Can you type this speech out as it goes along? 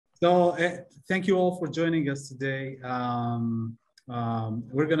So thank you all for joining us today.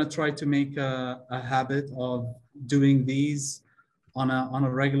 We're going to try to make a habit of doing these on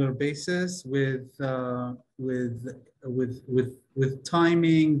a regular basis with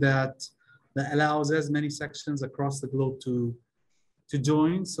timing that allows as many sections across the globe to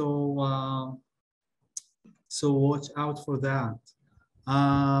join. So so watch out for that.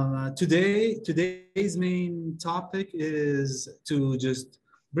 Today's main topic is to just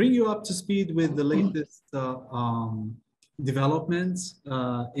bring you up to speed with the latest developments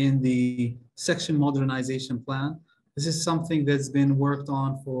in the Section Modernization Plan. This is something that's been worked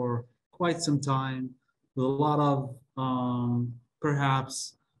on for quite some time with a lot of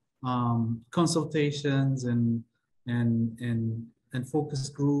perhaps consultations and focus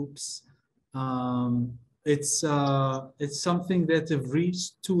groups. It's something that have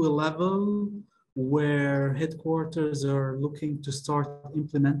reached to a level where headquarters are looking to start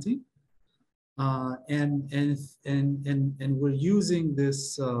implementing, and we're using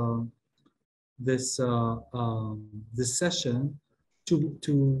this this session to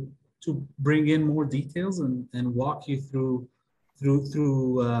bring in more details and walk you through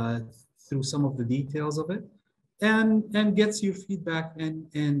some of the details of it, and gets your feedback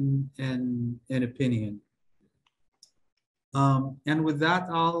and opinion. And with that,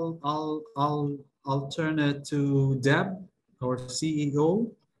 I'll turn it to Deb, our CEO,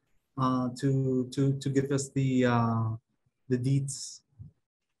 to give us the deets.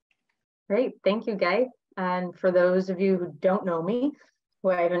 Great, thank you, Ghaith. And for those of you who don't know me, who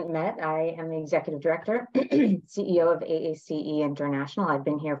I haven't met, I am the Executive Director, CEO of AACE International. I've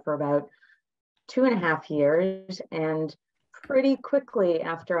been here for about 2.5 years, and pretty quickly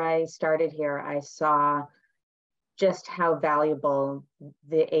after I started here, I saw just how valuable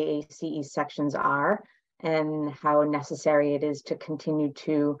the AACE sections are and how necessary it is to continue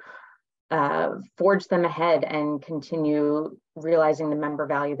to forge them ahead and continue realizing the member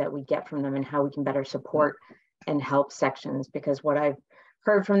value that we get from them and how we can better support and help sections. Because what I've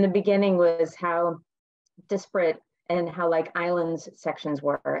heard from the beginning was how disparate and how like islands sections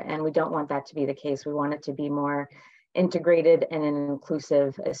were, and we don't want that to be the case. We want it to be more integrated and an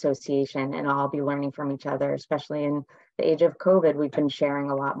inclusive association, and all be learning from each other, especially in the age of COVID. We've been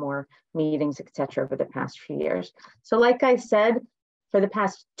sharing a lot more meetings, etc., over the past few years. So like I said, for the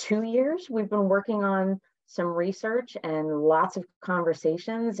past 2 years, we've been working on some research and lots of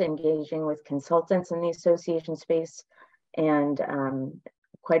conversations, engaging with consultants in the association space and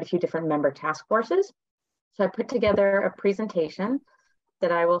quite a few different member task forces. So I put together a presentation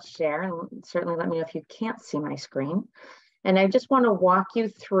that I will share, and certainly let me know if you can't see my screen. And I just want to walk you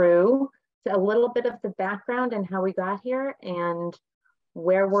through a little bit of the background and how we got here and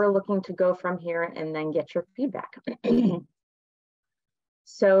where we're looking to go from here, and then get your feedback.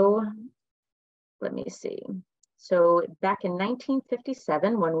 So let me see. So back in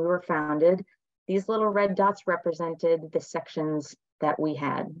 1957, when we were founded, these little red dots represented the sections that we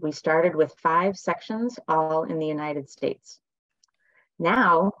had. We started with 5 sections, all in the United States.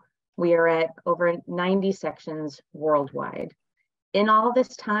 Now we are at over 90 sections worldwide. In all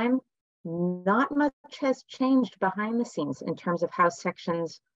this time, not much has changed behind the scenes in terms of how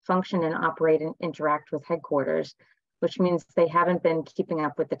sections function and operate and interact with headquarters, which means they haven't been keeping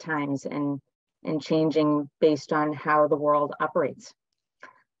up with the times and changing based on how the world operates.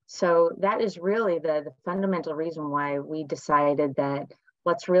 So that is really the fundamental reason why we decided that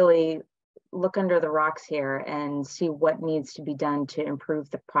let's really look under the rocks here and see what needs to be done to improve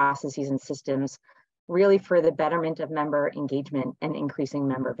the processes and systems, really for the betterment of member engagement and increasing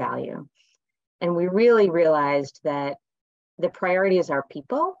member value. And we really realized that the priority is our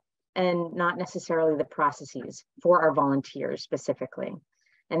people and not necessarily the processes for our volunteers specifically.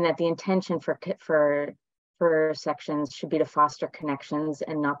 And that the intention for sections should be to foster connections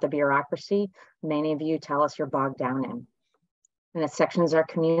and not the bureaucracy many of you tell us you're bogged down in. And that sections are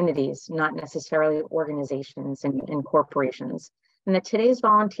communities, not necessarily organizations and corporations. And that today's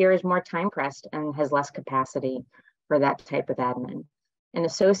volunteer is more time pressed and has less capacity for that type of admin. And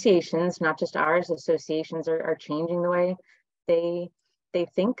associations, not just ours, associations are changing the way they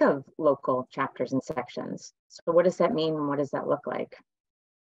think of local chapters and sections. So what does that mean and what does that look like?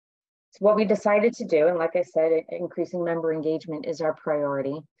 So what we decided to do, and like I said, increasing member engagement is our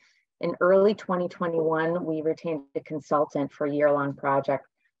priority. In early 2021, we retained a consultant for a year-long project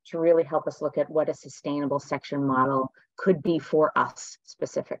to really help us look at what a sustainable section model could be for us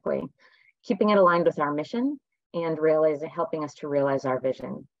specifically, keeping it aligned with our mission and helping us to realize our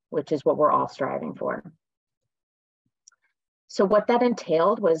vision, which is what we're all striving for. So what that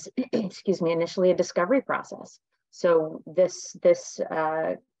entailed was, excuse me, initially a discovery process. So this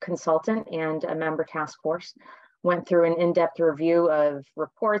consultant and a member task force went through an in-depth review of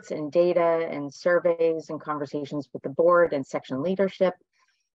reports and data and surveys and conversations with the board and section leadership.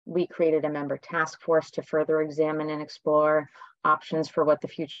 We created a member task force to further examine and explore options for what the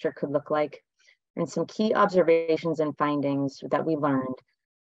future could look like. And some key observations and findings that we learned.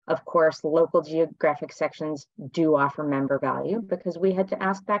 Of course, local geographic sections do offer member value, because we had to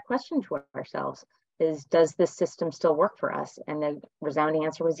ask that question to ourselves, does this system still work for us? And the resounding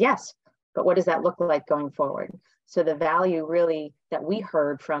answer was yes. But what does that look like going forward? So the value really that we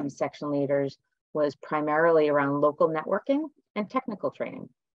heard from section leaders was primarily around local networking and technical training.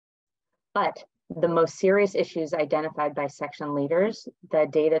 But the most serious issues identified by section leaders, the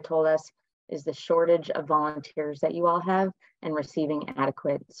data told us, is the shortage of volunteers that you all have and receiving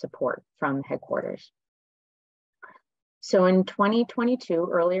adequate support from headquarters. So in 2022,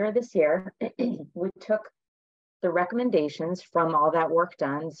 earlier this year, we took the recommendations from all that work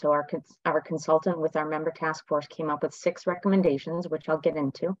done. So our consultant with our member task force came up with 6 recommendations, which I'll get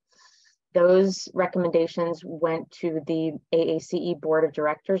into. Those recommendations went to the AACE Board of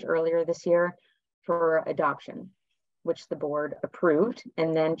Directors earlier this year for adoption, which the board approved,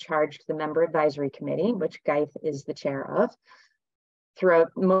 and then charged the Member Advisory Committee, which Ghaith is the chair of,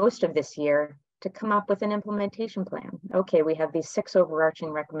 throughout most of this year to come up with an implementation plan. Okay, we have these 6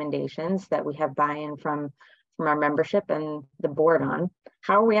 overarching recommendations that we have buy-in from our membership and the board on.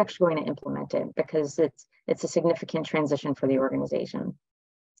 How are we actually going to implement it? Because it's a significant transition for the organization.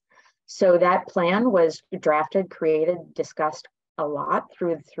 So that plan was drafted, created, discussed a lot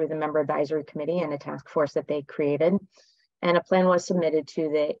through the Member Advisory Committee and a task force that they created. And a plan was submitted to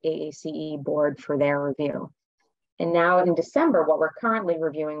the AACE board for their review. And now in December, what we're currently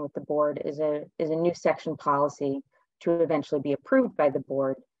reviewing with the board is a new section policy to eventually be approved by the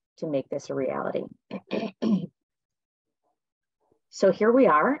board to make this a reality. So here we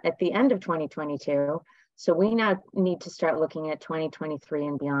are at the end of 2022. So we now need to start looking at 2023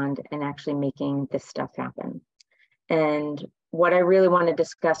 and beyond and actually making this stuff happen. And what I really want to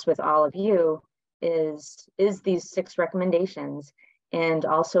discuss with all of you is these 6 recommendations, and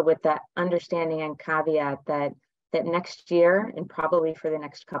also with that understanding and caveat that next year, and probably for the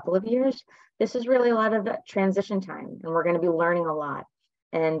next couple of years, this is really a lot of transition time, and we're going to be learning a lot.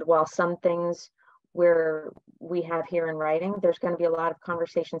 And while some things we have here in writing, there's going to be a lot of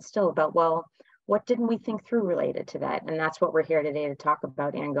conversation still about, well, what didn't we think through related to that? And that's what we're here today to talk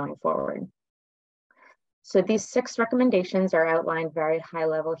about and going forward. So these 6 recommendations are outlined very high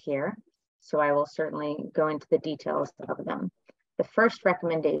level here. So I will certainly go into the details of them. The first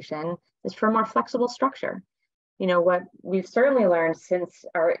recommendation is for more flexible structure. You know, what we've certainly learned since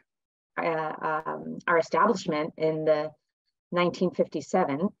our establishment in the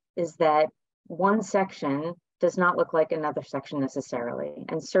 1957 is that one section does not look like another section necessarily.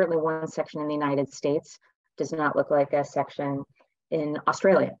 And certainly one section in the United States does not look like a section in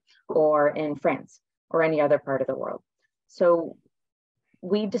Australia or in France or any other part of the world. So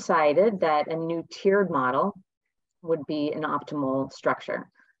we decided that a new tiered model would be an optimal structure.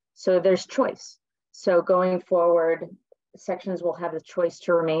 So there's choice. So going forward, sections will have the choice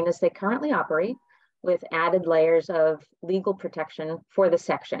to remain as they currently operate, with added layers of legal protection for the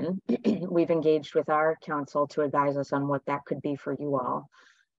section. We've engaged with our counsel to advise us on what that could be for you all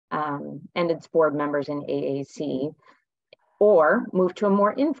and its board members in AAC, or move to a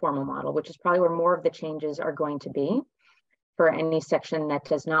more informal model, which is probably where more of the changes are going to be for any section that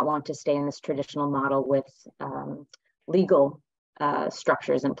does not want to stay in this traditional model with legal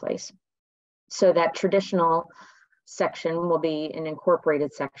structures in place. So that traditional section will be an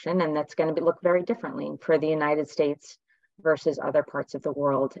incorporated section, and that's going to look very differently for the United States versus other parts of the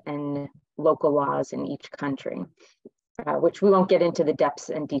world and local laws in each country, which we won't get into the depths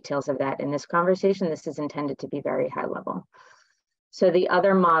and details of that in this conversation. This is intended to be very high level. So the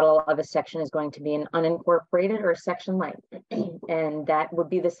other model of a section is going to be an unincorporated or section light, and that would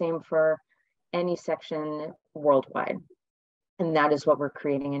be the same for any section worldwide. And that is what we're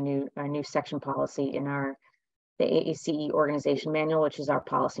creating a new section policy in the AACE organization manual, which is our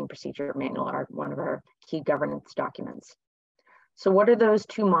policy and procedure manual, one of our key governance documents. So what do those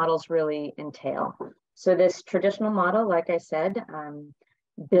 2 models really entail? So this traditional model, like I said,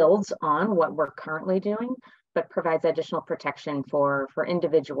 builds on what we're currently doing, but provides additional protection for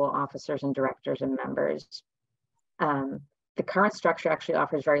individual officers and directors and members. The current structure actually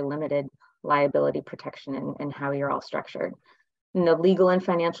offers very limited liability protection in how you're all structured. And the legal and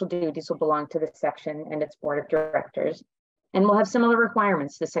financial duties will belong to the section and its board of directors. And we'll have similar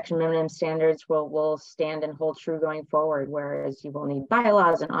requirements. The section minimum standards will stand and hold true going forward, whereas you will need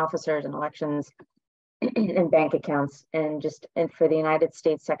bylaws and officers and elections and bank accounts. And for the United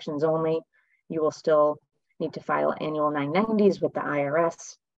States sections only, you will still need to file annual 990s with the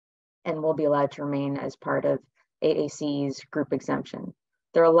IRS and will be allowed to remain as part of AAC's group exemption.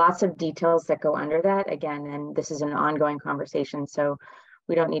 There are lots of details that go under that, again, and this is an ongoing conversation, so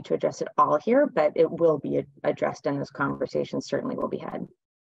we don't need to address it all here, but it will be addressed, and those conversations certainly will be had.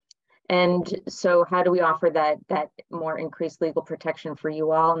 And so how do we offer that more increased legal protection for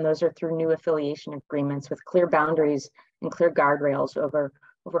you all? And those are through new affiliation agreements with clear boundaries and clear guardrails over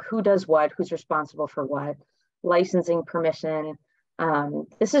who does what, who's responsible for what, licensing permission.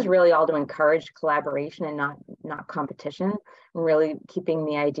 This is really all to encourage collaboration and not competition, and really keeping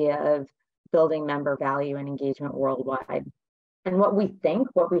the idea of building member value and engagement worldwide. And what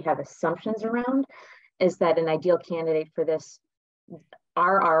we have assumptions around is that an ideal candidate for this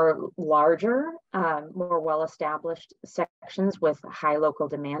are our larger, more well-established sections with high local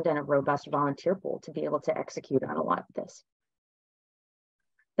demand and a robust volunteer pool to be able to execute on a lot of this.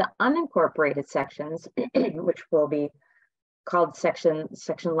 The unincorporated sections, which will be called Section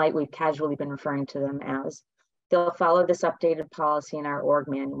Light, we've casually been referring to them as, they'll follow this updated policy in our org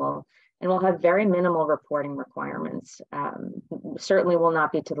manual, and will have very minimal reporting requirements. Certainly will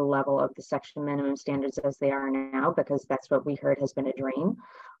not be to the level of the section minimum standards as they are now, because that's what we heard has been a drain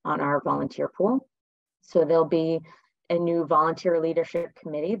on our volunteer pool. So there'll be a new volunteer leadership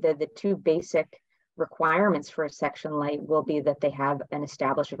committee. The two basic requirements for a section light will be that they have an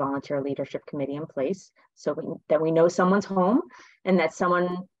established volunteer leadership committee in place, so that we know someone's home and that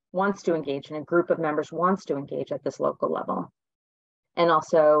someone wants to engage and a group of members wants to engage at this local level. And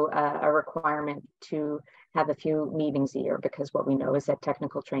also a requirement to have a few meetings a year, because what we know is that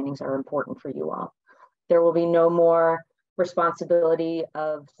technical trainings are important for you all. There will be no more responsibility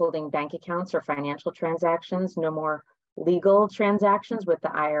of holding bank accounts or financial transactions, no more legal transactions with the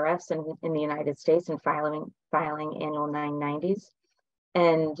IRS in the United States and filing annual 990s.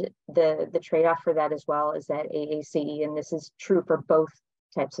 And the trade-off for that as well is that AACE, and this is true for both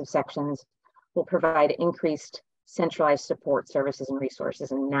types of sections, will provide increased centralized support services and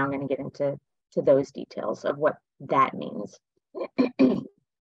resources. And now I'm going to get into those details of what that means.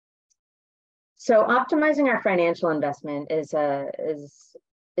 So optimizing our financial investment is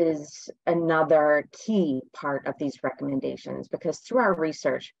another key part of these recommendations, because through our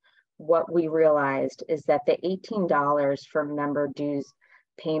research, what we realized is that the $18 for member dues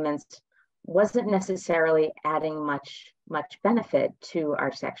payments wasn't necessarily adding much benefit to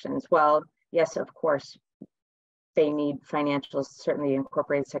our sections. Well, yes, of course, they need financials. Certainly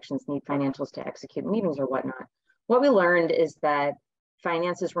incorporated sections need financials to execute meetings or whatnot. What we learned is that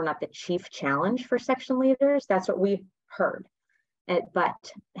finances were not the chief challenge for section leaders. That's what we heard.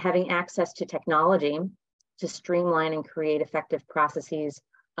 But having access to technology to streamline and create effective processes,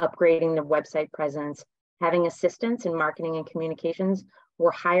 upgrading the website presence, having assistance in marketing and communications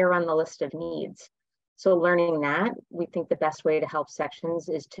were higher on the list of needs. So learning that, we think the best way to help sections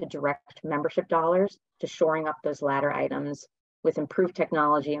is to direct membership dollars to shoring up those latter items with improved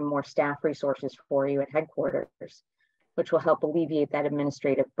technology and more staff resources for you at headquarters, which will help alleviate that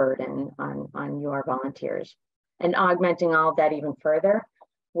administrative burden on your volunteers. And augmenting all of that even further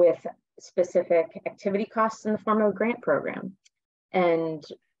with specific activity costs in the form of a grant program. And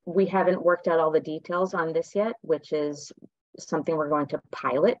we haven't worked out all the details on this yet, which is something we're going to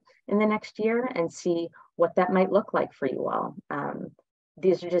pilot in the next year and see what that might look like for you all.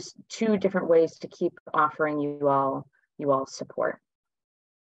 These are just two different ways to keep offering you all support.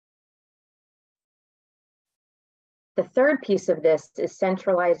 The third piece of this is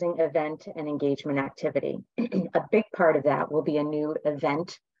centralizing event and engagement activity. A big part of that will be a new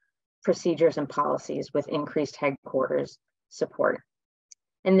event procedures and policies with increased headquarters support.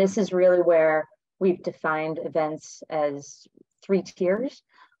 And this is really where we've defined events as 3 tiers: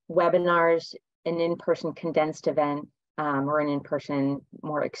 webinars, an in-person condensed event, or an in-person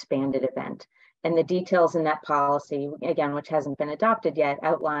more expanded event. And the details in that policy, again, which hasn't been adopted yet,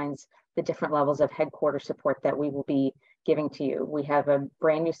 outlines the different levels of headquarters support that we will be giving to you. We have a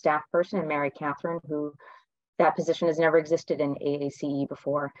brand new staff person, Mary Catherine, who that position has never existed in AACE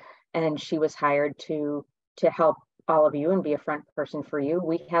before. And she was hired to help all of you and be a front person for you.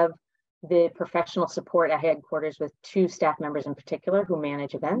 We have the professional support at headquarters with 2 staff members in particular who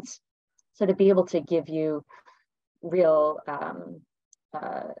manage events. So to be able to give you real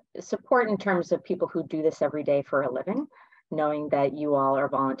support in terms of people who do this every day for a living, knowing that you all are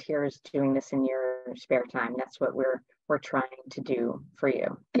volunteers doing this in your spare time. That's what we're trying to do for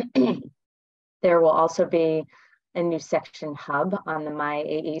you. There will also be a new section hub on the My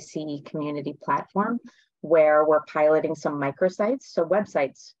AACE community platform where we're piloting some microsites, so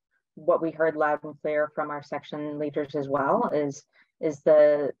websites what we heard loud and clear from our section leaders as well is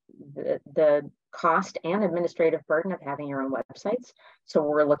the cost and administrative burden of having your own websites. So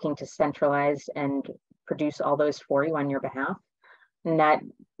we're looking to centralize and produce all those for you on your behalf. And that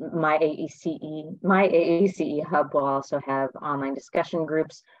my AACE hub will also have online discussion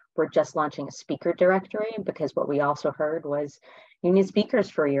groups. We're just launching a speaker directory because what we also heard was you need speakers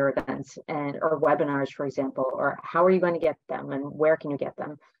for your events or webinars, for example, or how are you going to get them and where can you get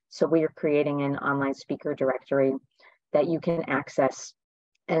them? So we are creating an online speaker directory that you can access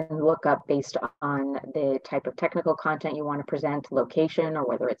and look up based on the type of technical content you want to present, location, or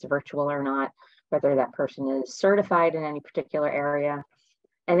whether it's virtual or not, whether that person is certified in any particular area.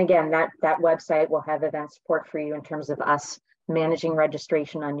 And again, that website will have event support for you in terms of us managing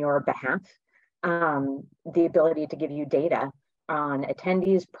registration on your behalf, the ability to give you data on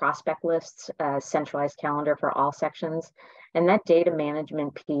attendees, prospect lists, centralized calendar for all sections. And that data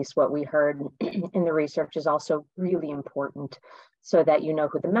management piece, what we heard in the research, is also really important so that you know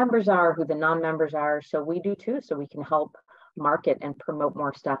who the members are, who the non-members are. So we do too, so we can help market and promote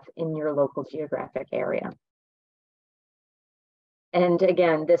more stuff in your local geographic area. And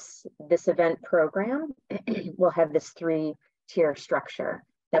again, this event program will have this 3-tier structure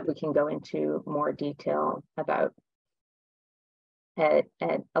that we can go into more detail about at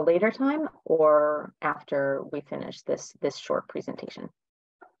a later time or after we finish this short presentation.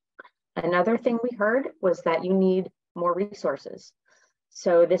 Another thing we heard was that you need more resources.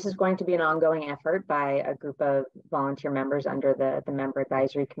 So this is going to be an ongoing effort by a group of volunteer members under the member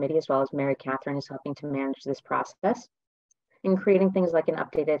advisory committee, as well as Mary Catherine is helping to manage this process in creating things like an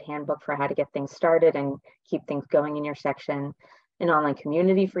updated handbook for how to get things started and keep things going in your section, an online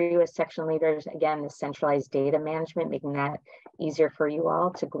community for you as section leaders. Again, the centralized data management, making that easier for you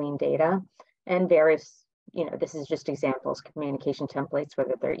all to glean data, and various, this is just examples, communication templates,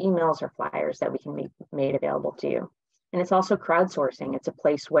 whether they're emails or flyers that we can make made available to you. And it's also crowdsourcing. It's a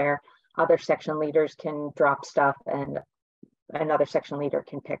place where other section leaders can drop stuff and another section leader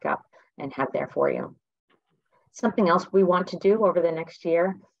can pick up and have there for you. Something else we want to do over the next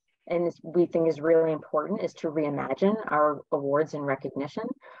year, and we think is really important, is to reimagine our awards and recognition.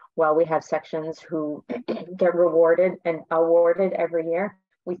 While we have sections who get rewarded and awarded every year,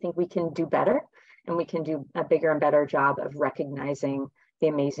 we think we can do better, and we can do a bigger and better job of recognizing the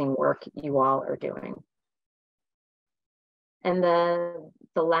amazing work you all are doing. And the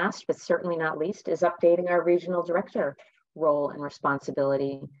last, but certainly not least, is updating our regional director role and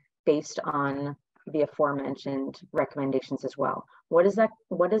responsibility based on the aforementioned recommendations as well. What is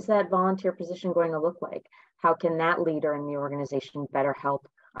that volunteer position going to look like? How can that leader in the organization better help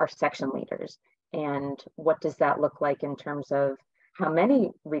our section leaders? And what does that look like in terms of how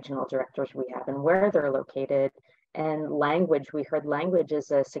many regional directors we have and where they're located? And language, we heard language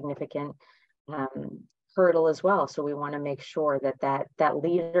is a significant hurdle as well. So we want to make sure that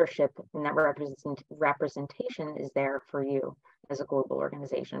leadership and that representation is there for you as a global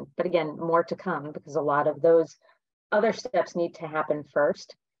organization. But again, more to come, because a lot of those other steps need to happen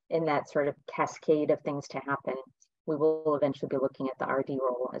first in that sort of cascade of things to happen. We will eventually be looking at the RD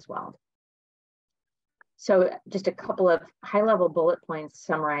role as well. So just a couple of high-level bullet points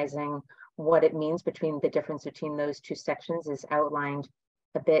summarizing what it means between the difference between those two sections is outlined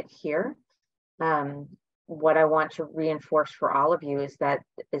a bit here. What I want to reinforce for all of you is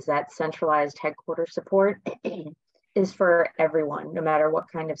that centralized headquarters support is for everyone, no matter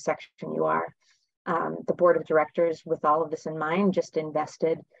what kind of section you are. The board of directors, with all of this in mind, just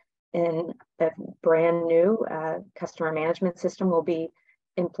invested in a brand new customer management system. We'll be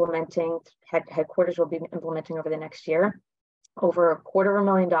implementing, headquarters will be implementing over the next year, over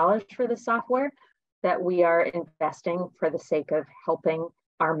 $250,000 for the software that we are investing for the sake of helping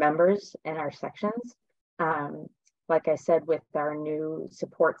our members and our sections. Like I said, with our new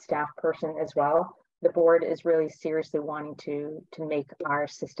support staff person as well, the board is really seriously wanting to make our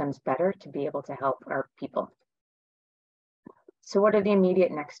systems better to be able to help our people. So what are the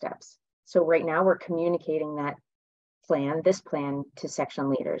immediate next steps? So right now we're communicating that this plan to section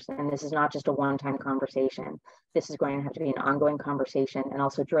leaders. And this is not just a one-time conversation. This is going to have to be an ongoing conversation, and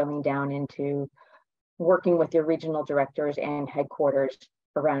also drilling down into working with your regional directors and headquarters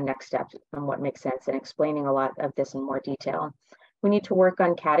around next steps and what makes sense, and explaining a lot of this in more detail. We need to work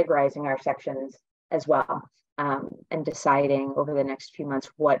on categorizing our sections as well, and deciding over the next few months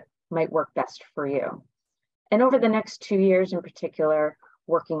what might work best for you. And over the next 2 years in particular,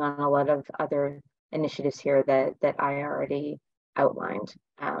 working on a lot of other initiatives here that I already outlined.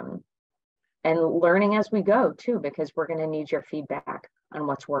 And learning as we go too, because we're going to need your feedback on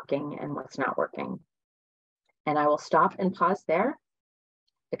what's working and what's not working. And I will stop and pause there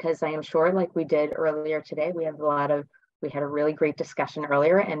because I am sure, like we did earlier today, we had a really great discussion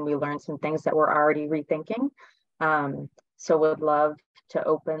earlier, and we learned some things that we're already rethinking. So would love to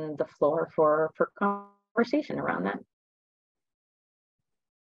open the floor for conversation around that.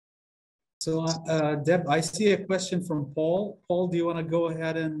 So, Deb, I see a question from Paul. Paul, do you want to go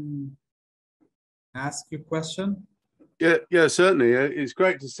ahead and ask your question? Yeah, certainly. It's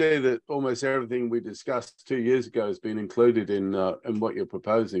great to see that almost everything we discussed 2 years ago has been included in what you're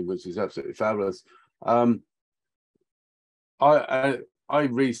proposing, which is absolutely fabulous. I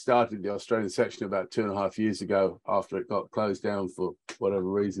restarted the Australian section about 2.5 years ago after it got closed down for whatever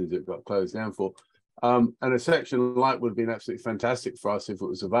reasons it got closed down for. And a section light would have been absolutely fantastic for us if it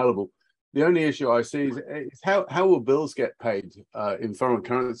was available. The only issue I see is how will bills get paid in foreign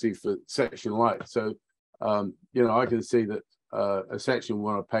currency for section light? So, I can see that a section will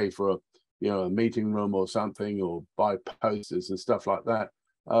want to pay for a meeting room or something, or buy posters and stuff like that.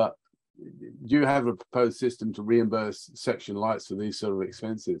 Do you have a proposed system to reimburse section lights for these sort of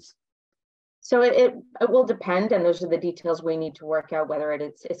expenses? So it will depend, and those are the details we need to work out, whether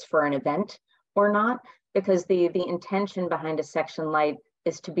it's for an event or not, because the intention behind a section light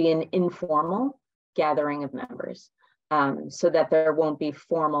is to be an informal gathering of members, so that there won't be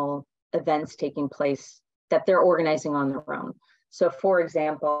formal events taking place that they're organizing on their own. So for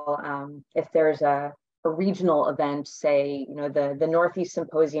example, if there's a regional event, say, the Northeast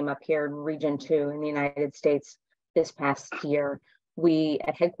Symposium up here in Region 2 in the United States this past year, we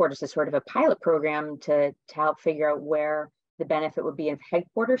at headquarters is sort of a pilot program to help figure out where the benefit would be of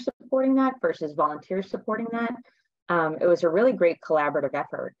headquarters supporting that versus volunteers supporting that. It was a really great collaborative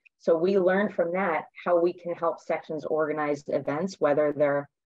effort. So we learned from that how we can help sections organize events, whether they're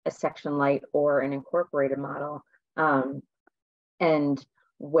a section light or an incorporated model, and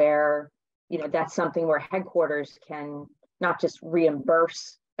where that's something where headquarters can not just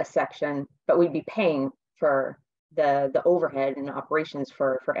reimburse a section, but we'd be paying for the overhead and operations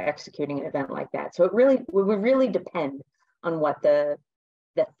for executing an event like that. So it would really depend on what the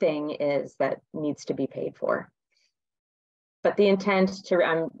thing is that needs to be paid for. But the intent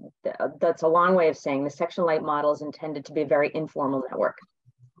that's a long way of saying the section light model is intended to be a very informal network.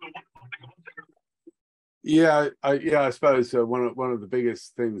 Yeah, I suppose one of the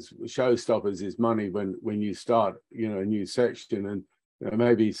biggest things, showstoppers, is money when you start a new section, and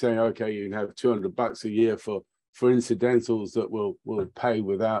maybe saying, okay, you can have $200 a year for incidentals that will pay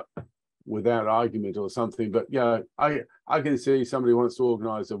without argument or something. But I can see somebody wants to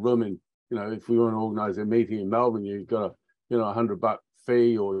organize a room in, if we want to organize a meeting in Melbourne, you've got a $100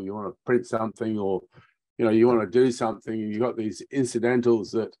 fee, or you want to print something, or you want to do something, and you've got these incidentals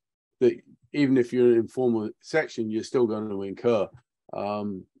that even if you're in an informal section, you're still going to incur.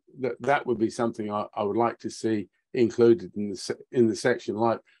 That would be something I would like to see included in the section.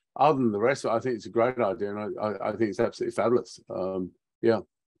 Like, other than the rest, I think it's a great idea, and I think it's absolutely fabulous. Yeah.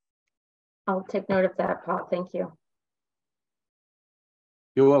 I'll take note of that, Paul. Thank you.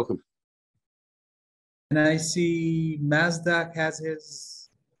 You're welcome. And I see Mazdak has his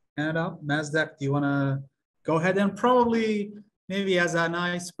hand up. Mazdak, do you want to go ahead and probably maybe as an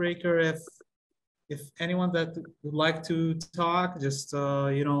icebreaker, if anyone that would like to talk, just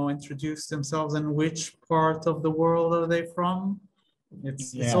introduce themselves and which part of the world are they from?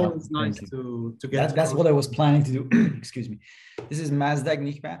 It's always nice to get. That's what I was planning to do. Excuse me. This is Mazdak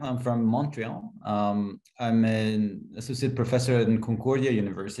Nikbah. I'm from Montreal. I'm an associate professor at Concordia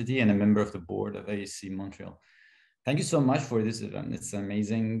University and a member of the board of AEC Montreal. Thank you so much for this event. It's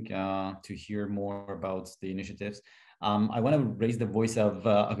amazing to hear more about the initiatives. I want to raise the voice of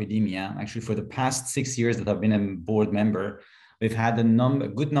academia. Actually, for the past 6 years that I've been a board member, we've had a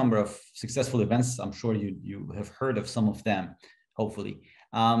good number of successful events. I'm sure you have heard of some of them, hopefully.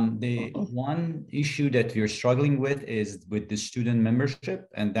 The one issue that we're struggling with is with the student membership,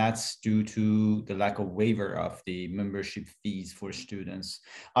 and that's due to the lack of waiver of the membership fees for students.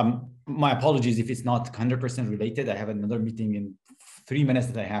 My apologies if it's not 100% related. I have another meeting in 3 minutes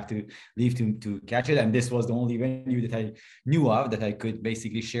that I have to leave to catch it. And this was the only venue that I knew of that I could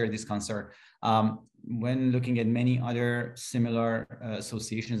basically share this concern. When looking at many other similar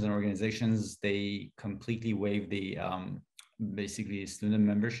associations and organizations, they completely waive the basically student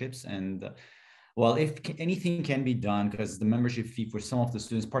memberships. And well, if anything can be done, because the membership fee for some of the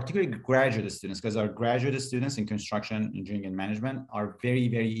students, particularly graduate students, because our graduate students in construction, engineering, and management are very,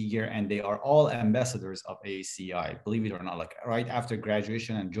 very eager, and they are all ambassadors of ACI, believe it or not. Like right after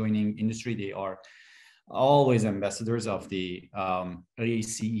graduation and joining industry, they are always ambassadors of the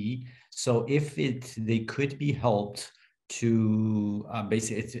ACE. So if they could be helped to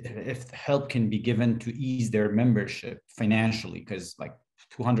basically, if help can be given to ease their membership financially, because like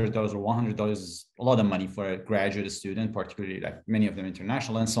 $200 or $100 is a lot of money for a graduate student, particularly like many of them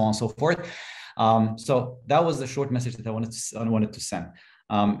international and so on and so forth. So that was the short message that I wanted to send.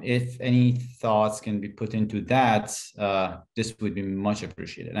 If any thoughts can be put into that, this would be much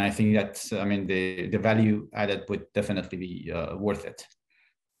appreciated. And I think that, I mean, the value added would definitely be worth it.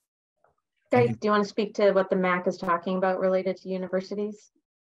 Guys, do you want to speak to what the MAC is talking about related to universities?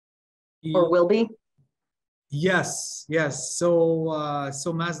 Or will be? Yes, yes. So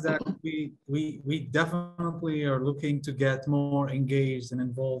MASDAQ, we definitely are looking to get more engaged and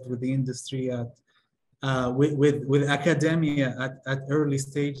involved with the industry with academia at early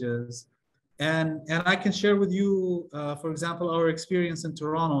stages, and I can share with you, for example, our experience in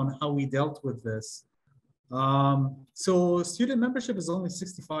Toronto and how we dealt with this. So student membership is only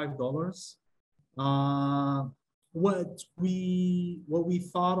 $65. What we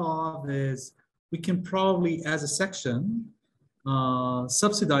thought of is we can probably, as a section,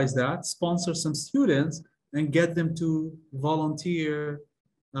 subsidize that, sponsor some students, and get them to volunteer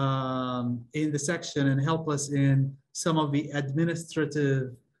in the section and help us in some of the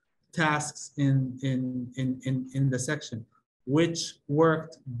administrative tasks in the section, which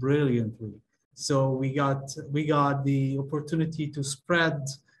worked brilliantly. So we got the opportunity to spread,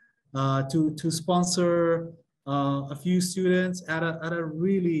 to sponsor a few students at a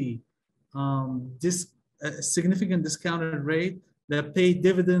really significant discounted rate that pay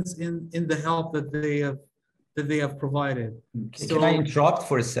dividends in the help that they have provided. So, can I interrupt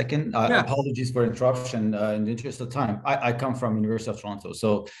for a second? yeah. Apologies for interruption. In the interest of time, I come from University of Toronto,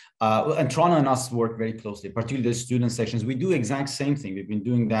 so and Toronto and us work very closely, particularly the student sections. We do exact same thing. We've been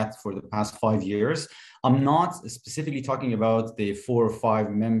doing that for the past 5 years. I'm not specifically talking about the 4 or 5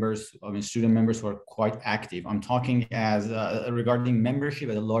 members, I mean, student members who are quite active. I'm talking as regarding membership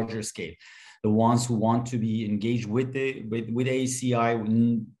at a larger scale. The ones who want to be engaged with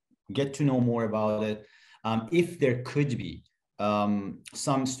AACI, get to know more about it. If there could be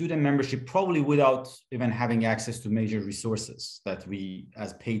some student membership, probably without even having access to major resources that we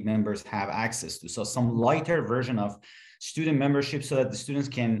as paid members have access to. So some lighter version of student membership so that the students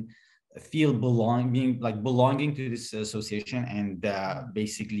can feel belonging to this association, and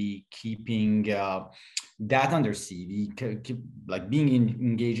basically keeping that on their CV, like being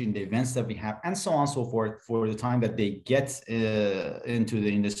engaged in the events that we have, and so on and so forth, for the time that they get into the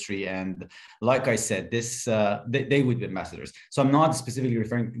industry. And like I said, this they would be ambassadors. So I'm not specifically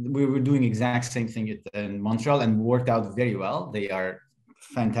referring, we were doing exact same thing in Montreal and worked out very well. They are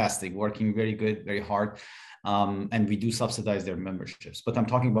fantastic, working very good, very hard. And we do subsidize their memberships, but I'm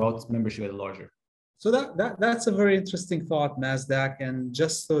talking about membership at a larger. So that's a very interesting thought, MASDAQ. And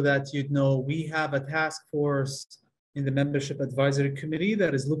just so that you know, we have a task force in the Membership Advisory Committee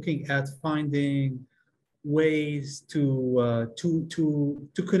that is looking at finding ways to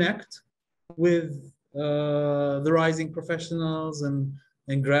connect with the rising professionals and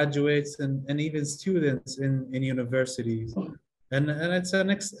graduates and even students in universities. And it's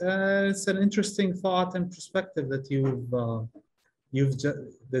an interesting thought and perspective that you've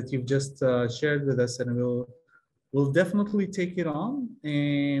just shared with us, and we'll definitely take it on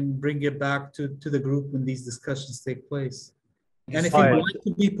and bring it back to the group when these discussions take place. And if you'd like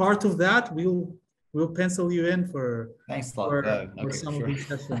to be part of that, we'll pencil you in for thanks a lot for some of these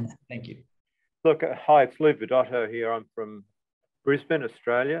sessions. Thank you. Look, hi, it's Lou Vidotto here. I'm from Brisbane,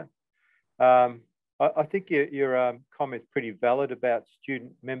 Australia. I think your comment's pretty valid about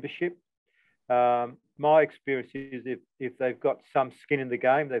student membership. My experience is if they've got some skin in the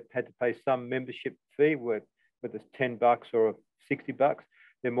game, they've had to pay some membership fee, whether it's $10 or $60,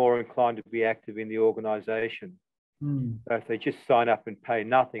 they're more inclined to be active in the organisation. So if they just sign up and pay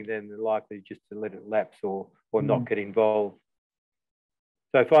nothing, then they're likely just to let it lapse or not get involved.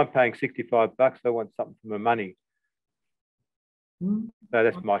 So if I'm paying $65, I want something for my money. So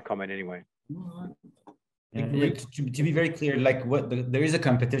that's my comment anyway. To be very clear, like there is a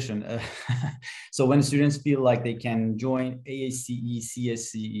competition. So when students feel like they can join AACE,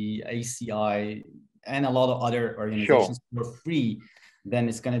 CSCE, ACI, and a lot of other organizations for free, then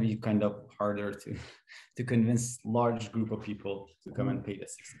it's going to be kind of harder to convince large group of people to come and pay the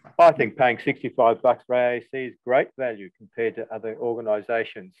 $65. I think paying $65 for AAC is great value compared to other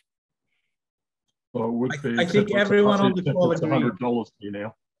organizations. Well, it would be. I think everyone on the call agrees. $100 to you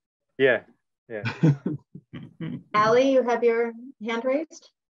now. Yeah. Ali, you have your hand raised?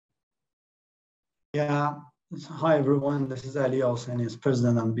 Yeah. Hi, everyone. This is Ali Alsani, as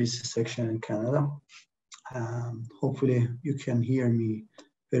president of BC section in Canada. Hopefully you can hear me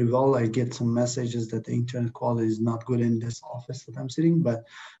very well. I get some messages that the internet quality is not good in this office that I'm sitting, but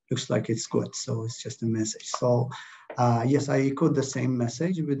looks like it's good. So it's just a message. So yes, I echoed the same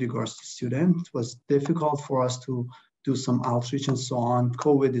message with regards to students. It was difficult for us to do some outreach and so on.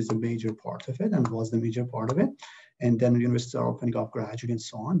 COVID is a major part of it and was the major part of it. And then universities are opening up graduate and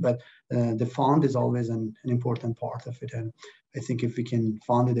so on. But the fund is always an important part of it. And I think if we can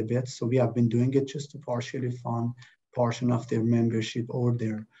fund it a bit, so we have been doing it just to partially fund portion of their membership or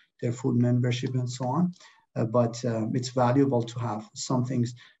their food membership and so on. But it's valuable to have some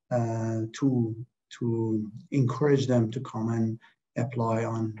things to encourage them to come and apply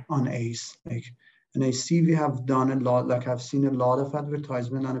on ACE. And I see we have done a lot, like I've seen a lot of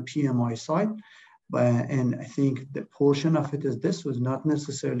advertisement on a PMI side, and I think the portion of it is this was not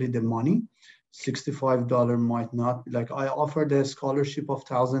necessarily the money. $65 might not, like I offered a scholarship of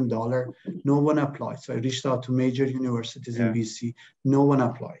 $1,000, no one applied. So I reached out to major universities in BC, no one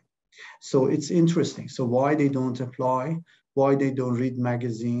applied. So it's interesting. So why they don't apply, why they don't read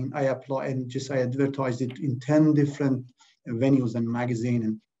magazine. I apply and just I advertised it in 10 different venues and magazine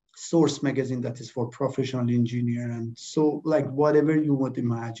and Source magazine that is for professional engineer. And so like whatever you would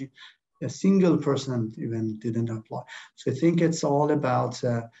imagine, a single person even didn't apply. So I think it's all about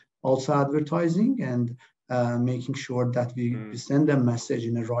also advertising and making sure that we send a message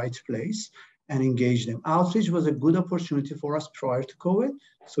in the right place and engage them. Outreach was a good opportunity for us prior to COVID.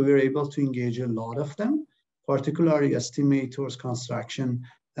 So we were able to engage a lot of them, particularly estimators, construction,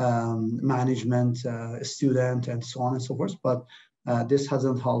 management, student, and so on and so forth. But this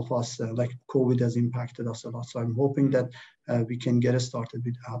hasn't helped us, like COVID has impacted us a lot. So I'm hoping that we can get started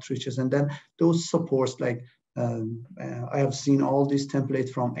with outreaches. And then those supports, like I have seen all these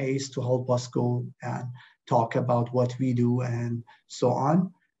templates from ACE to help us go and talk about what we do and so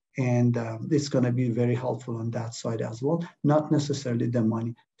on. And it's going to be very helpful on that side as well. Not necessarily the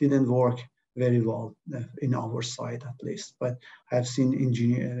money didn't work very well in our side at least, but I've seen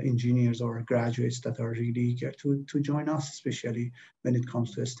engineers or graduates that are really eager to join us, especially when it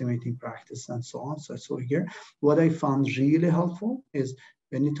comes to estimating practice and so on. So it's over here. What I found really helpful is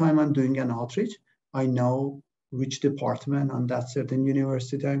anytime I'm doing an outreach, I know which department on that certain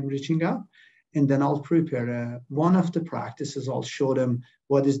university I'm reaching out. And then I'll prepare one of the practices. I'll show them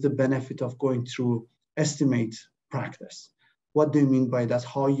what is the benefit of going through estimate practice. What do you mean by that?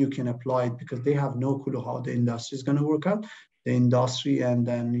 How you can apply it, because they have no clue how the industry is going to work out. The industry and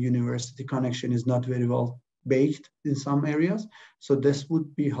then university connection is not very well baked in some areas. So this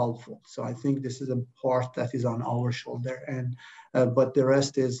would be helpful. So I think this is a part that is on our shoulder. And but the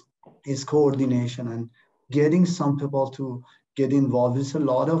rest is coordination and getting some people to get involved. It's a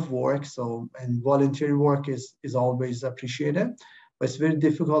lot of work. So, and volunteer work is always appreciated, but it's very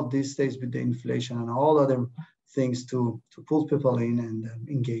difficult these days with the inflation and all other things to pull people in and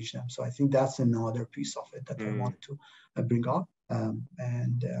engage them. So I think that's another piece of it that I want to bring up.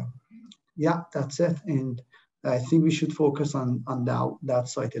 Yeah, that's it. And I think we should focus on that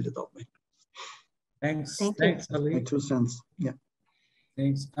side a little bit. Thanks. Thank Thanks, you. Ali. My 2 cents. Yeah.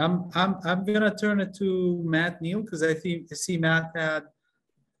 Thanks. I'm gonna turn it to Matt Neal because I see Matt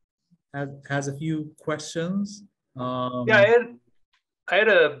has a few questions. Yeah, I had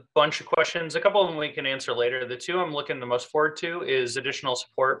a bunch of questions. A couple of them we can answer later. The two I'm looking the most forward to is additional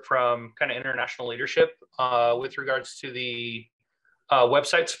support from kind of international leadership with regards to the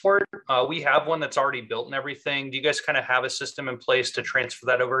website support. We have one that's already built and everything. Do you guys kind of have a system in place to transfer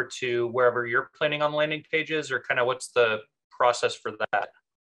that over to wherever you're planning on landing pages, or kind of what's the process for that?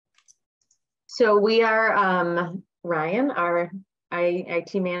 So we are, Ryan, our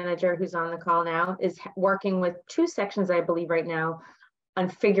IT manager who's on the call now, is working with 2 sections, I believe right now, on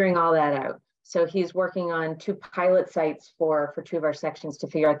figuring all that out. So he's working on 2 pilot sites for 2 of our sections to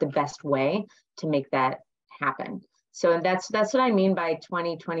figure out the best way to make that happen. So that's what I mean by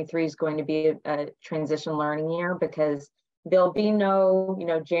 2023 is going to be a transition learning year, because there'll be no,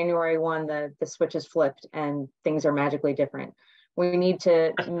 January 1, the switch is flipped and things are magically different. We need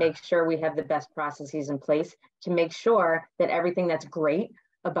to make sure we have the best processes in place to make sure that everything that's great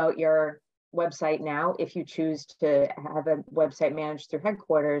about your website now, if you choose to have a website managed through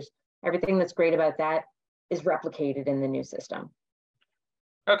headquarters, everything that's great about that is replicated in the new system.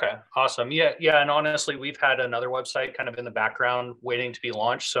 Okay, awesome. Yeah, and honestly, we've had another website kind of in the background waiting to be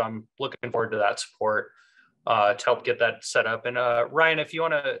launched, so I'm looking forward to that support to help get that set up. And Ryan,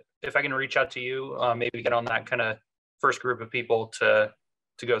 if I can reach out to you, maybe get on that kind of first group of people to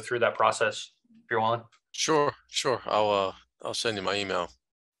go through that process, if you're willing. Sure. I'll send you my email.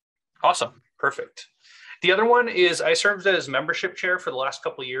 Awesome. Perfect. The other one is I served as membership chair for the last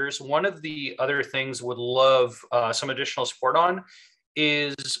couple of years. One of the other things would love some additional support on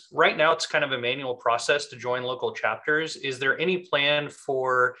is right now it's kind of a manual process to join local chapters. Is there any plan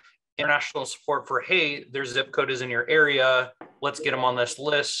for international support for, hey, their zip code is in your area, let's get them on this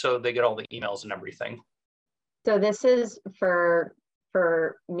list so they get all the emails and everything? So this is for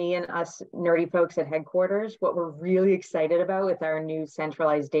me and us nerdy folks at headquarters. What we're really excited about with our new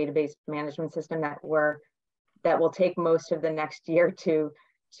centralized database management system that will take most of the next year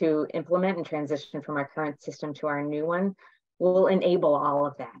to implement and transition from our current system to our new one, will enable all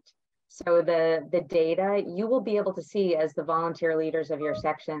of that. So the data you will be able to see as the volunteer leaders of your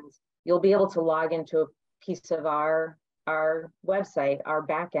sections, you'll be able to log into a piece of our website, our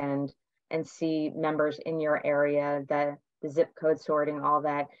backend, and see members in your area, the zip code sorting, all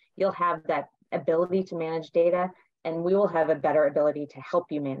that. You'll have that ability to manage data, and we will have a better ability to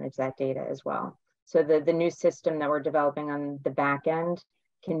help you manage that data as well. So the new system that we're developing on the back end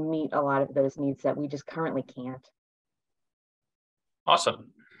can meet a lot of those needs that we just currently can't.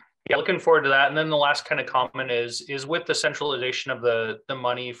 Awesome. Yeah, looking forward to that. And then the last kind of comment is with the centralization of the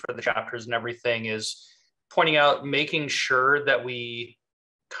money for the chapters and everything, is pointing out, making sure that we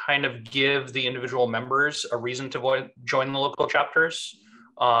kind of give the individual members a reason to join the local chapters.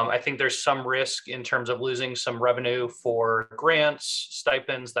 I think there's some risk in terms of losing some revenue for grants,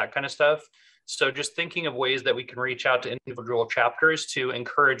 stipends, that kind of stuff. So just thinking of ways that we can reach out to individual chapters to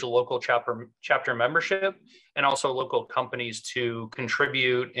encourage a local chapter membership, and also local companies to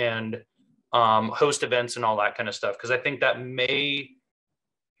contribute and host events and all that kind of stuff. Because I think that may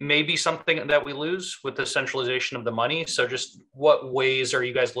be something that we lose with the centralization of the money. So just what ways are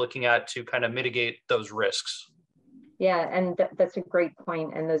you guys looking at to kind of mitigate those risks? Yeah, and that's a great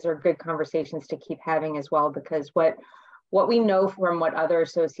point. And those are good conversations to keep having as well, because what we know from what other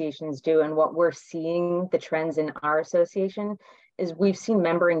associations do and what we're seeing the trends in our association is we've seen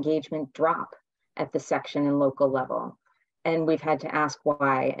member engagement drop at the section and local level. And we've had to ask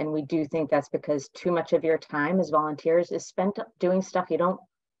why. And we do think that's because too much of your time as volunteers is spent doing stuff you don't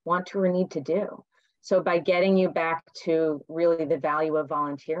want to or need to do. So by getting you back to really the value of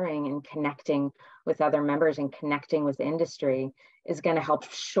volunteering and connecting with other members and connecting with industry is going to help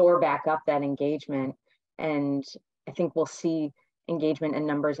shore back up that engagement. And I think we'll see engagement and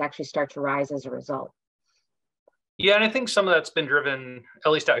numbers actually start to rise as a result. Yeah, and I think some of that's been driven,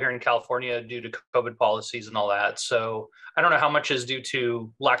 at least out here in California, due to COVID policies and all that. So I don't know how much is due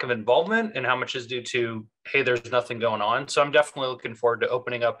to lack of involvement and how much is due to, hey, there's nothing going on. So I'm definitely looking forward to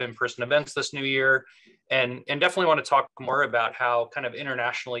opening up in-person events this new year, and definitely want to talk more about how kind of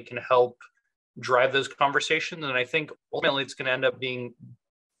internationally can help drive those conversations. And I think ultimately it's going to end up being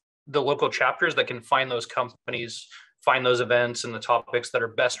the local chapters that can find those companies, find those events and the topics that are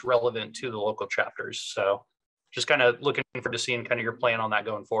best relevant to the local chapters. So just kind of looking forward to seeing kind of your plan on that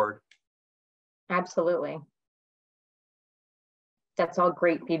going forward. Absolutely. That's all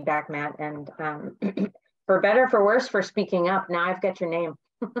great feedback, Matt. And for better, for worse, for speaking up. Now I've got your name.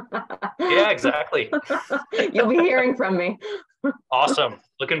 Yeah, exactly. You'll be hearing from me. Awesome.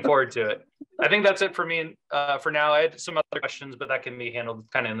 Looking forward to it. I think that's it for me for now. I had some other questions, but that can be handled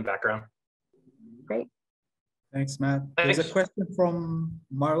kind of in the background. Great. Thanks, Matt. Thanks. There's a question from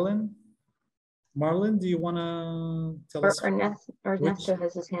Marlon. Marlon, do you want to tell us? Ernesto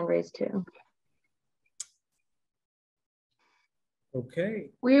has his hand raised too. Okay.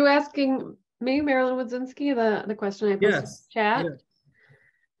 Were you asking me, Marilyn Wadzinski, the question I posted in chat? Yes.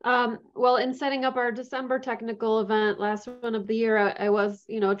 Well, in setting up our December technical event, last one of the year, I was,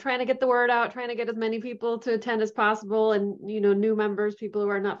 trying to get the word out, trying to get as many people to attend as possible, and new members, people who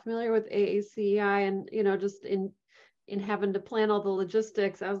are not familiar with AACEI, and just in having to plan all the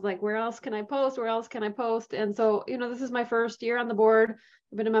logistics, I was like, where else can I post? Where else can I post? And so, this is my first year on the board.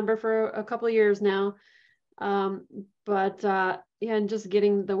 I've been a member for a couple of years now. Yeah, and just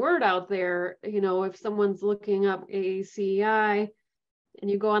getting the word out there, if someone's looking up AACEI and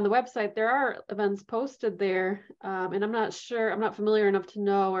you go on the website, there are events posted there. And I'm not familiar enough to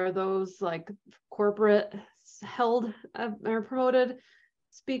know, are those like corporate held or promoted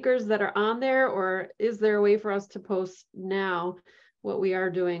speakers that are on there, or is there a way for us to post now what we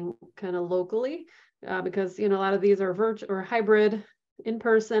are doing kind of locally? Because, a lot of these are virtual or hybrid, in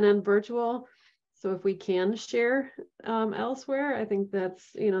person and virtual. So if we can share elsewhere, I think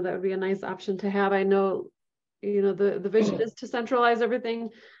that's, that would be a nice option to have. I know, the vision is to centralize everything,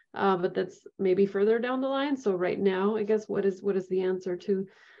 but that's maybe further down the line. So right now, I guess, what is the answer to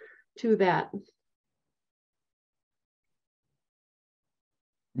that?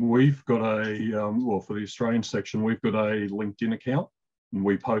 We've got a, well, for the Australian section, we've got a LinkedIn account, and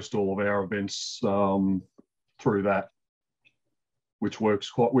we post all of our events through that, which works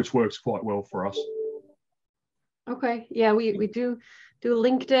quite well for us. Okay, yeah, we do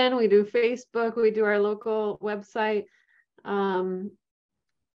LinkedIn, we do Facebook, we do our local website. And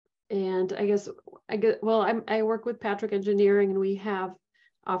I work with Patrick Engineering, and we have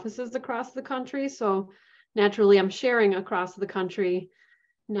offices across the country. So naturally I'm sharing across the country,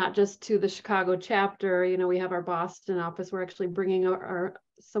 not just to the Chicago chapter. You know, we have our Boston office. We're actually bringing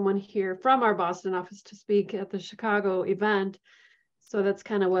someone here from our Boston office to speak at the Chicago event. So that's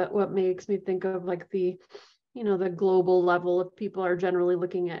kind of what makes me think of like the, you know, the global level. If people are generally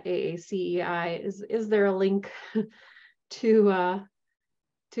looking at AACEI, is there a link to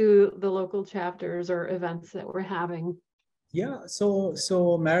the local chapters or events that we're having? Yeah, so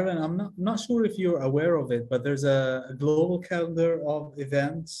Marilyn, I'm not sure if you're aware of it, but there's a global calendar of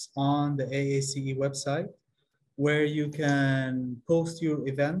events on the AACE website where you can post your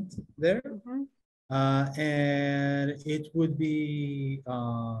event there. Mm-hmm. And it would be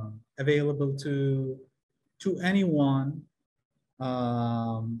available to anyone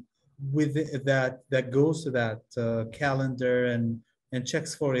with that goes to that calendar and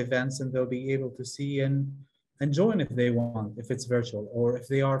checks for events, and they'll be able to see and join if they want, if it's virtual, or if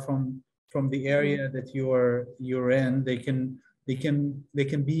they are from the area that you're in, they can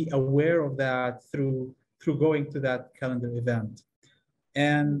be aware of that through going to that calendar event.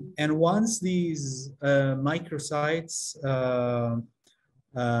 And once these microsites are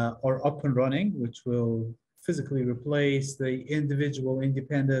up and running, which will physically replace the individual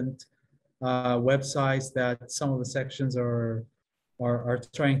independent websites that some of the sections are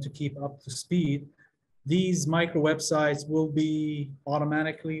trying to keep up to speed, these micro websites will be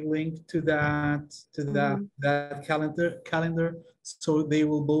automatically linked to that calendar. So they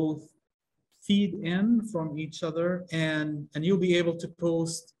will both feed in from each other, and you'll be able to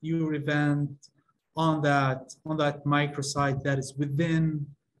post your event on that microsite that is within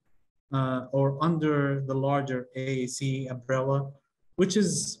or under the larger AAC umbrella, which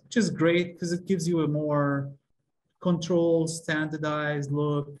is great because it gives you a more controlled, standardized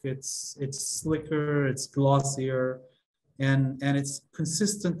look. It's slicker, it's glossier, and it's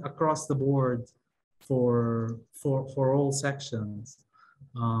consistent across the board for all sections.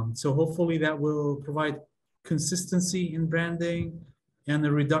 So hopefully that will provide consistency in branding and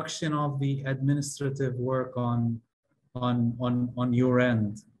a reduction of the administrative work on your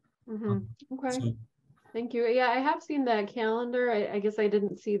end. Mm-hmm. Okay. So, thank you. Yeah, I have seen that calendar. I guess I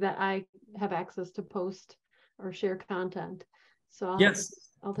didn't see that I have access to post or share content. So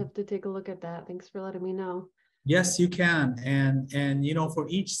I'll have to take a look at that. Thanks for letting me know. Yes, you can. And you know, for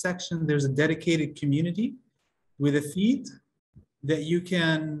each section, there's a dedicated community with a feed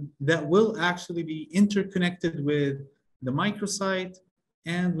that will actually be interconnected with the microsite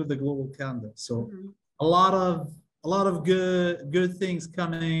and with the global calendar. So a lot of good things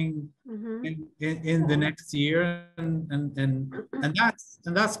coming in the next year, and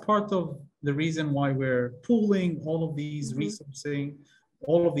that's part of the reason why we're pooling all of these resources,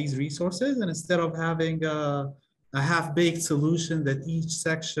 and instead of having a half-baked solution that each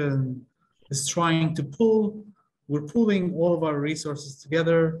section is trying to pull, we're pooling all of our resources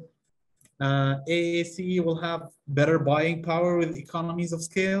together. AACE will have better buying power with economies of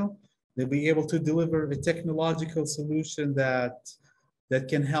scale. They'll be able to deliver a technological solution that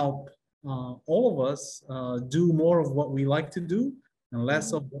can help all of us do more of what we like to do and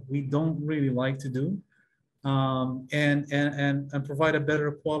less of what we don't really like to do, and provide a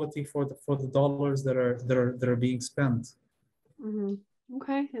better quality for the dollars that are being spent.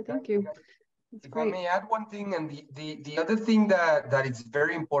 Okay, thank you. That's if great. I may add one thing, and the other thing that is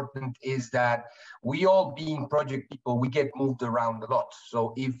very important is that we all, being project people, we get moved around a lot.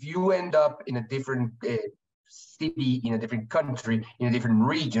 So if you end up in a different city, in a different country, in a different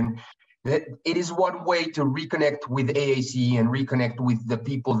region, that it is one way to reconnect with AAC and reconnect with the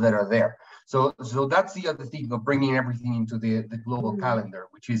people that are there. So that's the other thing of bringing everything into the global calendar,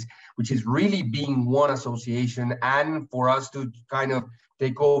 which is really being one association, and for us to kind of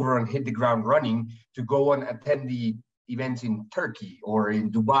take over and hit the ground running to go and attend the events in Turkey or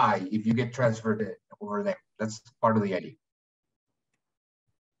in Dubai if you get transferred over there. That's part of the idea.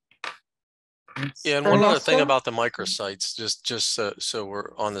 Yeah, and one other thing about the microsites, just so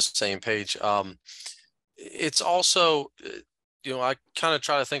we're on the same page, it's also, you know, I kind of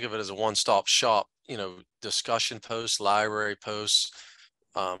try to think of it as a one-stop shop. You know, discussion posts, library posts,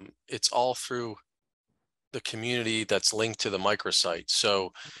 it's all through the community that's linked to the microsite.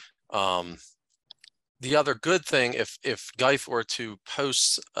 So the other good thing, if Ghaith were to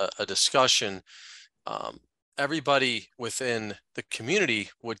post a discussion, everybody within the community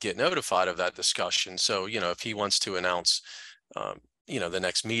would get notified of that discussion. So, you know, if he wants to announce, the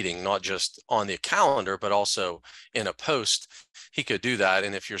next meeting, not just on the calendar, but also in a post. He could do that.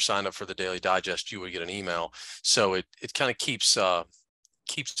 And if you're signed up for the Daily Digest, you would get an email. So it kind of keeps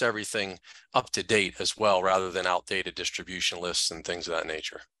everything up to date as well, rather than outdated distribution lists and things of that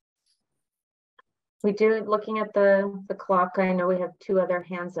nature. We do, looking at the clock, I know we have two other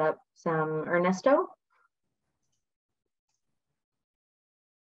hands up. Ernesto?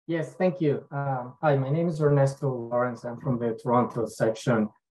 Yes, thank you. Hi, my name is Ernesto Lawrence. I'm from the Toronto section.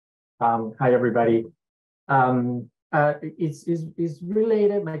 Hi, everybody. It's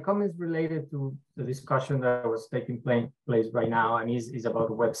related, my comment is related to the discussion that was taking place right now, and is about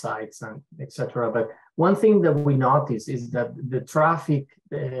websites and etc. But one thing that we notice is that the traffic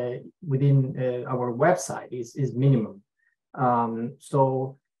within our website is minimum.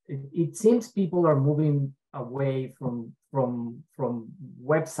 So it seems people are moving away from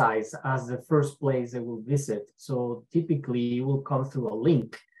websites as the first place they will visit. So typically you will come through a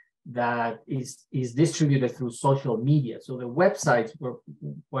link that is distributed through social media. So the websites,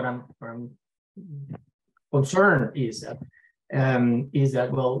 what I'm concerned is that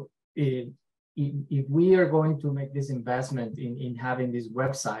well, if we are going to make this investment in having this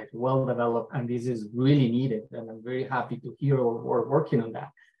website well developed, and this is really needed, and I'm very happy to hear we're working on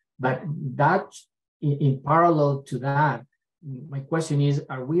that. But that in parallel to that, my question is,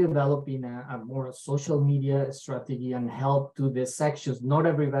 are we developing a more social media strategy and help to the sections? Not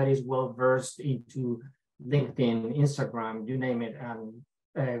everybody is well versed into LinkedIn, Instagram, you name it, and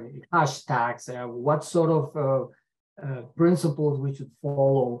hashtags. What sort of principles we should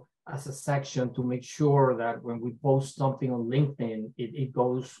follow as a section to make sure that when we post something on LinkedIn,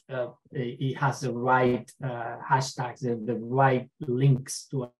 it has the right hashtags, the right links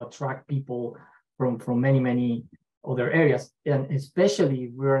to attract people from many other areas, and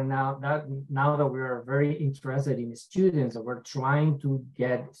especially we're now that we are very interested in students, and we're trying to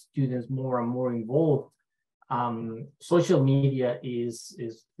get students more and more involved. Social media is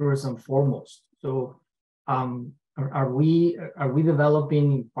first and foremost. So, are we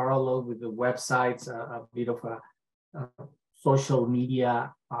developing in parallel with the websites a bit of a social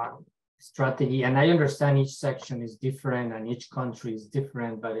media strategy? And I understand each section is different and each country is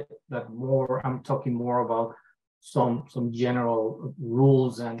different, but I'm talking more about some general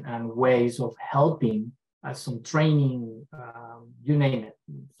rules and ways of helping, some training, you name it.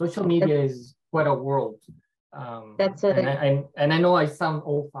 Social media is quite a world. And I know I sound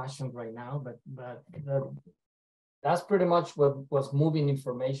old-fashioned right now, but that's pretty much what's moving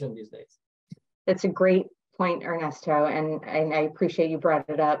information these days. That's a great point, Ernesto, and I appreciate you brought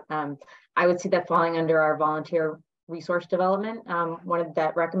it up. I would see that falling under our volunteer resource development, one of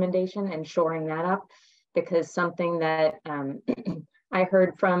that recommendation, and shoring that up. Because something that I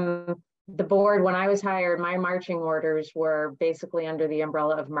heard from the board when I was hired, my marching orders were basically under the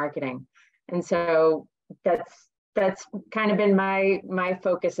umbrella of marketing. And so that's kind of been my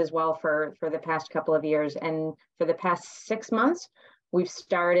focus as well for the past couple of years. And for the past 6 months, we've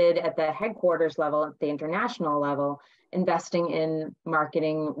started at the headquarters level, at the international level, investing in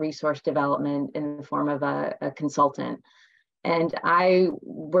marketing resource development in the form of a consultant. And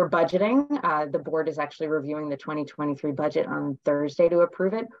we're budgeting. The board is actually reviewing the 2023 budget on Thursday to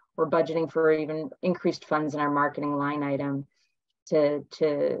approve it. We're budgeting for even increased funds in our marketing line item to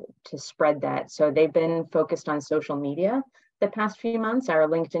spread that. So they've been focused on social media the past few months. Our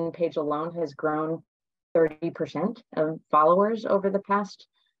LinkedIn page alone has grown 30% of followers over the past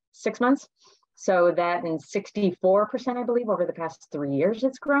 6 months. So that, and 64%, I believe, over the past 3 years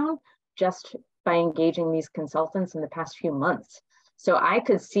it's grown, just by engaging these consultants in the past few months. So I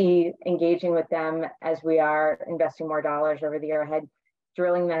could see engaging with them as we are investing more dollars over the year ahead,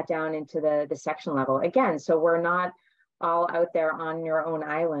 drilling that down into the section level. Again, so we're not all out there on your own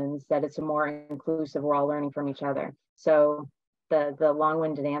islands, that it's a more inclusive, we're all learning from each other. So the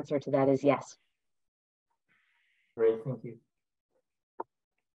long-winded answer to that is yes. Great, thank you.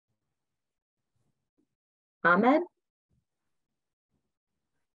 Ahmed?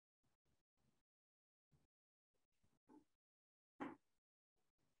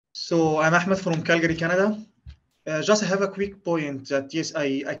 So I'm Ahmed from Calgary, Canada. Just have a quick point that yes,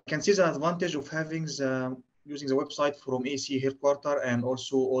 I can see the advantage of having using the website from AC headquarters and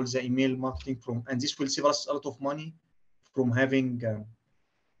also all the email marketing and this will save us a lot of money from having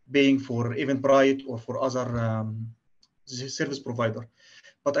paying for Eventbrite or for other service provider.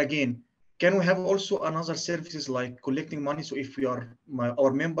 But again, can we have also another services like collecting money? So if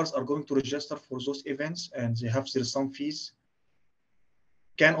our members are going to register for those events and they have some fees,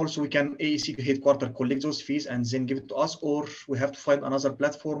 we can AEC headquarters collect those fees and then give it to us, or we have to find another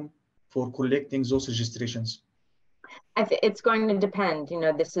platform for collecting those registrations? It's going to depend.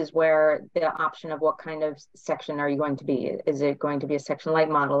 This is where the option of what kind of section are you going to be? Is it going to be a section light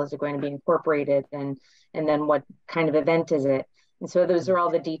model? Is it going to be incorporated? And then what kind of event is it? And so those are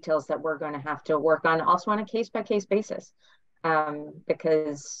all the details that we're going to have to work on, also on a case-by-case basis,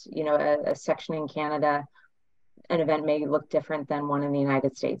 because a section in Canada, an event may look different than one in the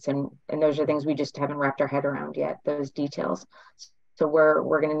United States, and those are things we just haven't wrapped our head around yet. Those details. So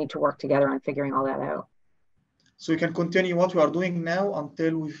we're going to need to work together on figuring all that out. So we can continue what we are doing now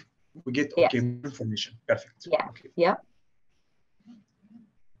until we get okay information. Perfect. Yeah. Okay. Yep.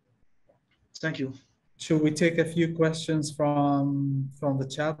 Thank you. Should we take a few questions from the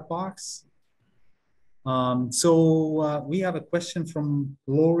chat box? So we have a question from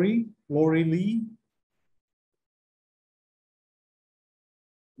Lori Lee.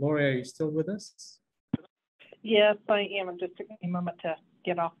 Lori, are you still with us? Yes, I am. It just took me a moment to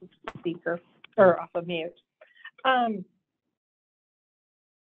get off of speaker or off of mute.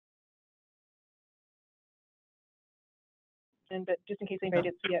 But just in case anybody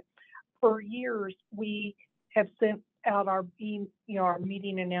didn't see it, for years we have sent out our our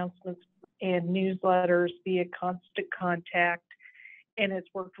meeting announcements and newsletters via Constant Contact, and it's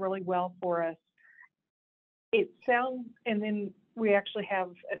worked really well for us. It sounds, and then we actually have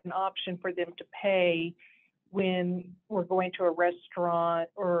an option for them to pay when we're going to a restaurant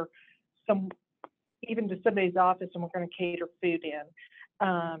or even to somebody's office and we're going to cater food in.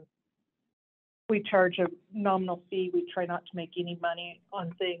 We charge a nominal fee. We try not to make any money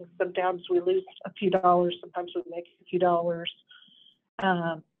on things. Sometimes we lose a few dollars. Sometimes we make a few dollars.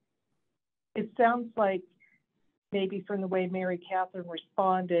 It sounds like maybe from the way Mary Catherine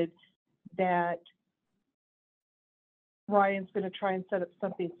responded that Ryan's going to try and set up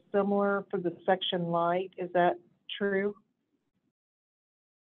something similar for the section light. Is that true?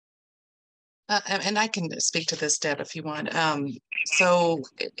 And I can speak to this, Deb, if you want. So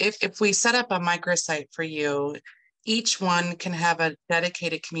if we set up a microsite for you, each one can have a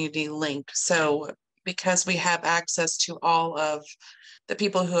dedicated community link. So because we have access to all of the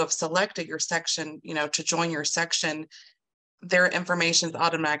people who have selected your section, to join your section, their information is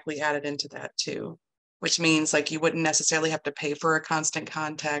automatically added into that too, which means like you wouldn't necessarily have to pay for a Constant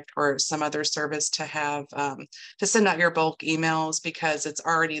Contact or some other service to have to send out your bulk emails, because it's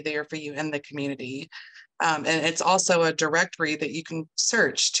already there for you in the community. And it's also a directory that you can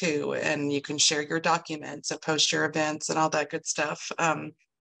search too, and you can share your documents and post your events and all that good stuff. But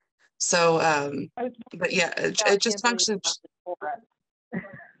yeah, it just functions.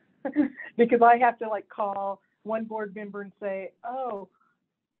 Because I have to like call one board member and say, oh,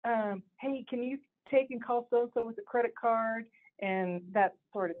 hey, can you take and call so-and-so with a credit card and that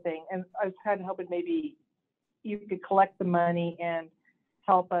sort of thing. And I was kind of hoping maybe you could collect the money and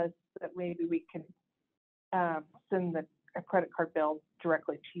help us, that maybe we can send a credit card bill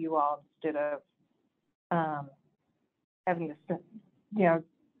directly to you all instead of having to,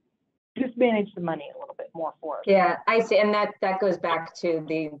 just manage the money a little bit more for us. Yeah, I see. And that goes back to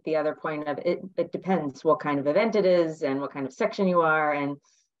the other point of it depends what kind of event it is and what kind of section you are. And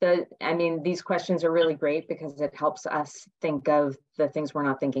these questions are really great because it helps us think of the things we're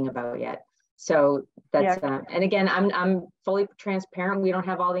not thinking about yet. So that's, and again, I'm fully transparent. We don't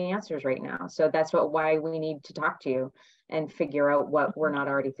have all the answers right now. So that's why we need to talk to you and figure out what we're not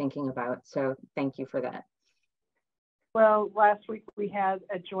already thinking about. So thank you for that. Well, last week we had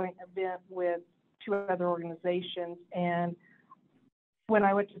a joint event with 2 other organizations, and when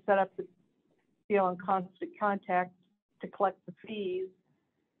I went to set up the deal on Constant Contact to collect the fees,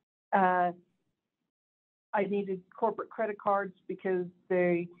 I needed corporate credit cards because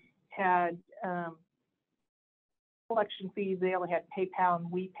they had collection fees. They only had PayPal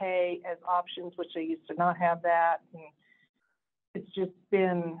and WePay as options, which they used to not have that. And it's just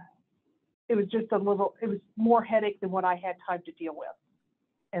been, it was more headache than what I had time to deal with.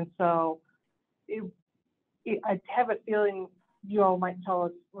 And so I have a feeling you all might tell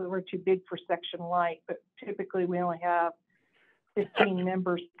us we're too big for Section Light, but typically we only have 15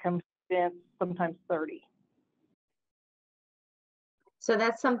 members come in, sometimes 30. So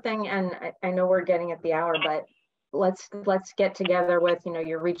that's something, and I know we're getting at the hour, but let's get together with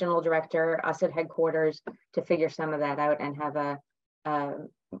your regional director, us at headquarters, to figure some of that out and have a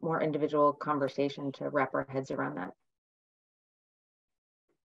more individual conversation to wrap our heads around that.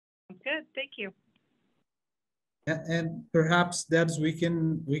 Good, thank you. And perhaps, Debs, we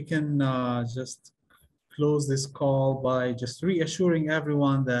can just close this call by just reassuring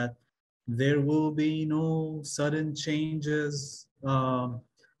everyone that there will be no sudden changes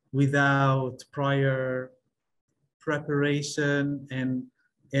without prior preparation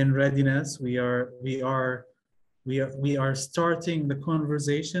and readiness. We are we are starting the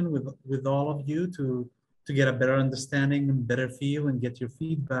conversation with all of you to get a better understanding and better feel and get your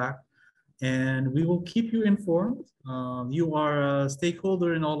feedback. And we will keep you informed. You are a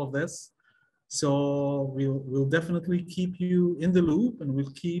stakeholder in all of this. So we'll definitely keep you in the loop, and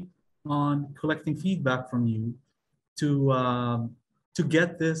we'll keep on collecting feedback from you to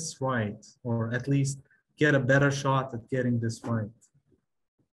get this right, or at least get a better shot at getting this right.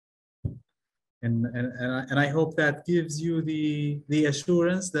 And I hope that gives you the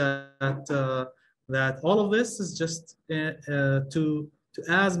assurance that all of this is just to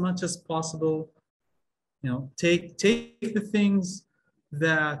as much as possible, take the things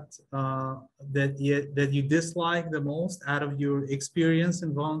that that you dislike the most out of your experience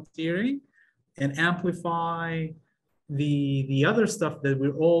in volunteering, and amplify the other stuff that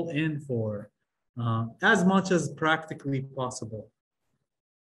we're all in for, as much as practically possible.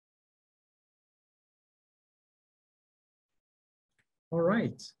 All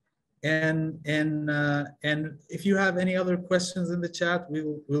right, and if you have any other questions in the chat,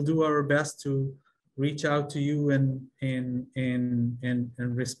 we'll do our best to reach out to you and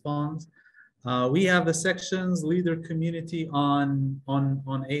respond. We have the sections leader community on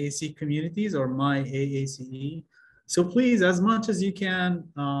AAC communities, or My AACE. So please, as much as you can,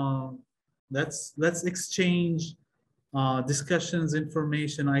 let's exchange discussions,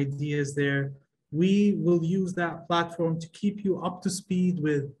 information, ideas there. We will use that platform to keep you up to speed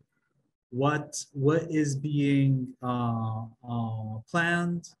with what is being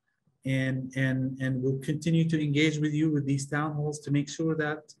planned, and we'll continue to engage with you with these town halls to make sure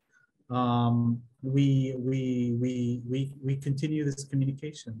that we continue this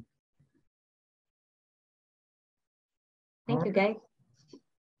communication. Thank you, Ghaith.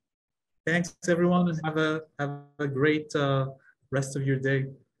 Thanks everyone, and have a great rest of your day.